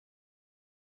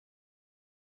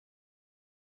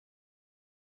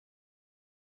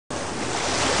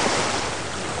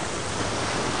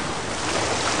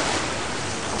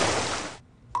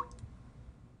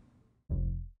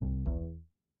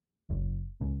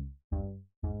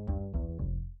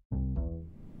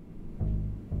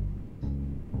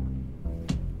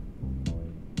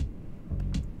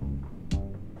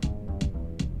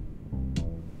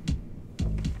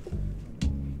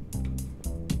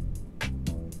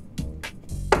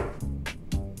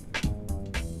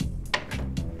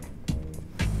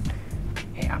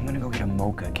I'm gonna go get a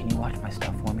mocha. Can you watch my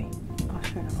stuff for me? Oh,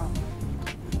 sure, no problem.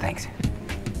 Thanks.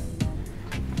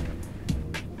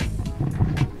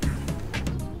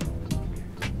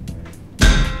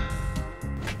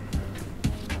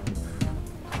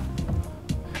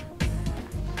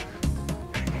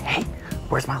 Hey,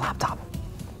 where's my laptop?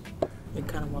 It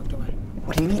kind of walked away.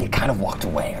 What do you mean it kind of walked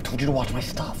away? I told you to watch my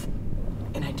stuff.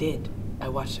 And I did. I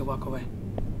watched it walk away.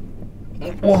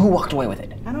 Well, who walked away with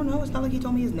it? I don't know. It's not like he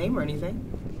told me his name or anything.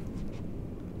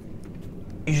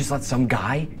 You just let some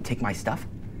guy take my stuff?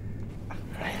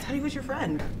 I thought he was your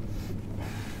friend.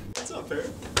 What's up, Eric?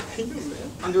 How you doing,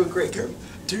 man? I'm doing great. Dude,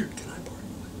 can I borrow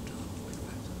your laptop?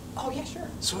 Oh, yeah, sure.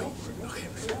 Sweet. Okay,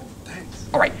 man. Thanks.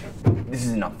 All right, this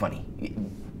is not funny.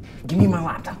 Give me my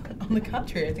laptop. On the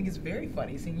contrary, I think it's very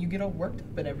funny seeing you get all worked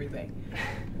up and everything.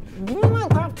 Give me my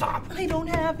laptop. I don't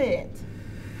have it.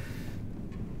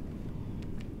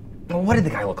 Well, what did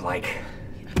the guy look like?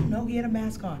 I don't know. He had a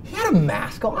mask on. He had a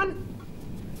mask on?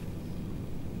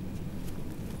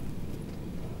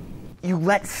 You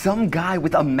let some guy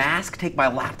with a mask take my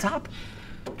laptop?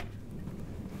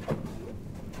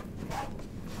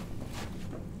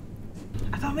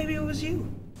 I thought maybe it was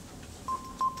you.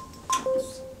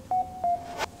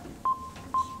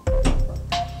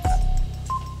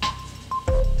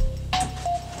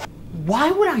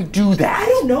 Why would I do that? I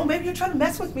don't know. Maybe you're trying to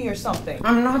mess with me or something.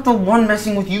 I'm not the one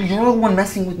messing with you. You're the one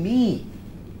messing with me.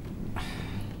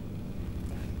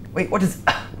 Wait, what does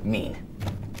mean?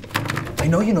 I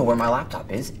know you know where my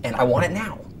laptop is, and I want it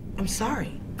now. I'm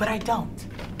sorry, but I don't.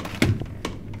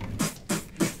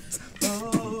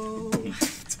 Oh,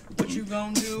 what you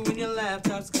gonna do when your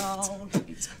laptop's gone?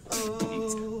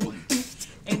 Oh,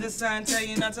 ain't the sign tell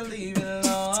you not to leave it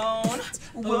alone?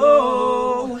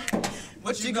 Whoa,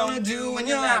 what you gonna do when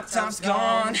your laptop's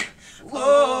gone?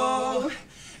 Whoa,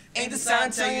 ain't the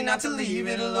sign tell you not to leave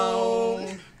it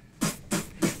alone?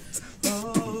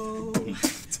 Oh,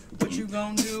 what you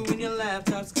gonna do when your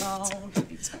laptop's gone?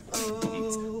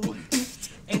 Oh,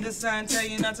 ain't the sign tell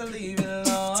you not to leave it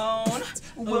alone?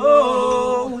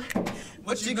 Whoa,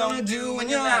 what you gonna do when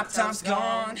your laptop's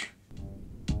gone?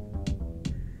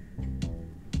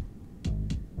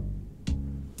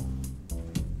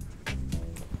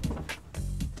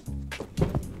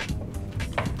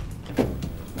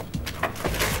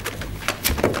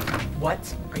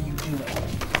 What are you doing?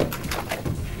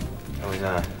 I was,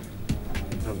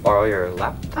 gonna borrow your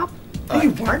laptop? No,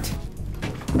 you weren't.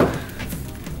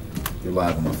 You're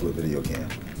live on my flip video cam.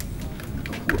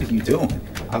 What are you doing?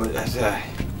 I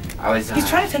was, He's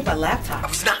trying to take my laptop. I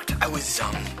was not. I was,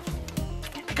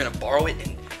 gonna borrow it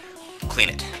and clean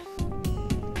it.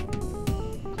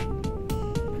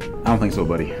 I don't think so,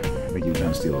 buddy. I think you were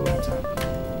trying to steal a laptop.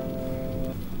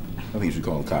 I think you should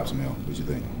call the cops, Mel. What you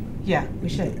think? Yeah, we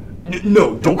should.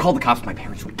 No, don't call the cops. My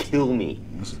parents would kill me.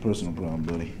 That's a personal problem,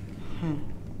 buddy.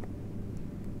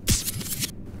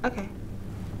 Okay.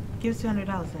 Give us $200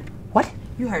 then. What?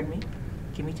 You heard me.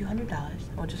 Give me $200.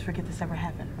 We'll just forget this ever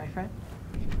happened, right, Fred?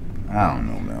 I don't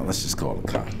know, Mel. Let's just call the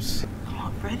cops. Come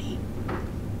on, Freddie.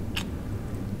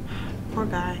 Poor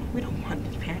guy. We don't want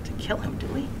his parents to kill him, do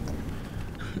we?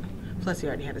 Plus, he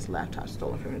already had his laptop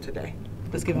stolen from him today.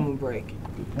 Let's give him a break.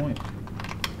 Good point.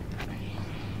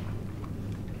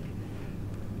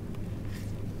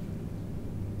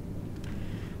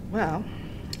 Well,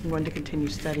 I'm going to continue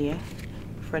studying.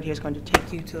 Fred here is going to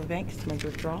take you to the bank to make a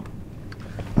withdrawal.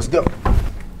 Let's go.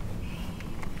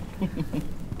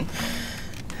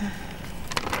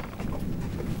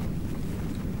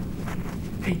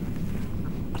 Hey,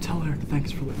 I'll tell Eric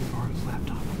thanks for letting me borrow his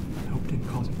laptop. I hope it didn't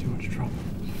cause him too much trouble.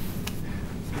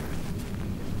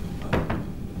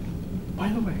 By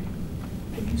the way,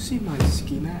 have you seen my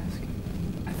ski mask?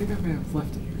 I think I may have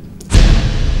left it here.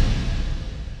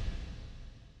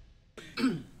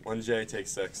 1J, take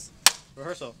 6.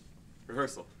 Rehearsal.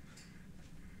 Rehearsal.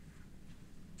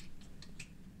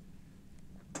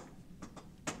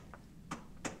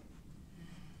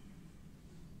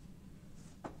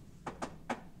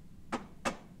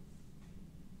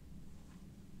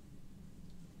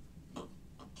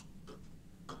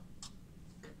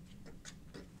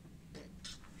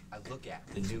 I look at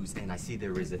the news and I see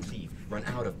there is a thief. Run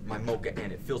out of my mocha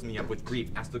and it fills me up with grief.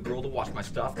 Ask the girl to wash my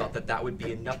stuff, thought that that would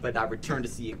be enough, but I returned to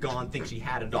see it gone, think she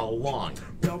had it all along.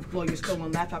 Don't blow your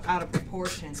stolen laptop out of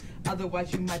proportion.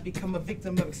 Otherwise, you might become a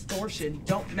victim of extortion.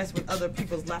 Don't mess with other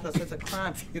people's laptops. It's a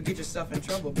crime. You'll get yourself in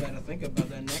trouble. Better think about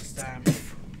that next time.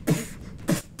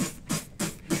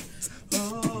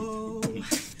 Oh,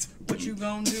 what you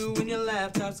gonna do when your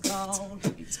laptop's gone?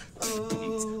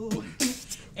 Oh,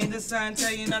 ain't the sign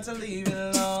tell you not to leave it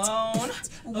alone?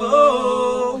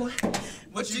 Whoa,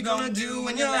 What you gonna do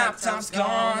when your laptop's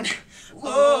gone?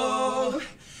 Whoa,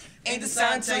 ain't the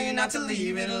sign tell you not to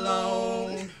leave it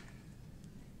alone?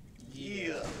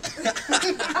 Yeah.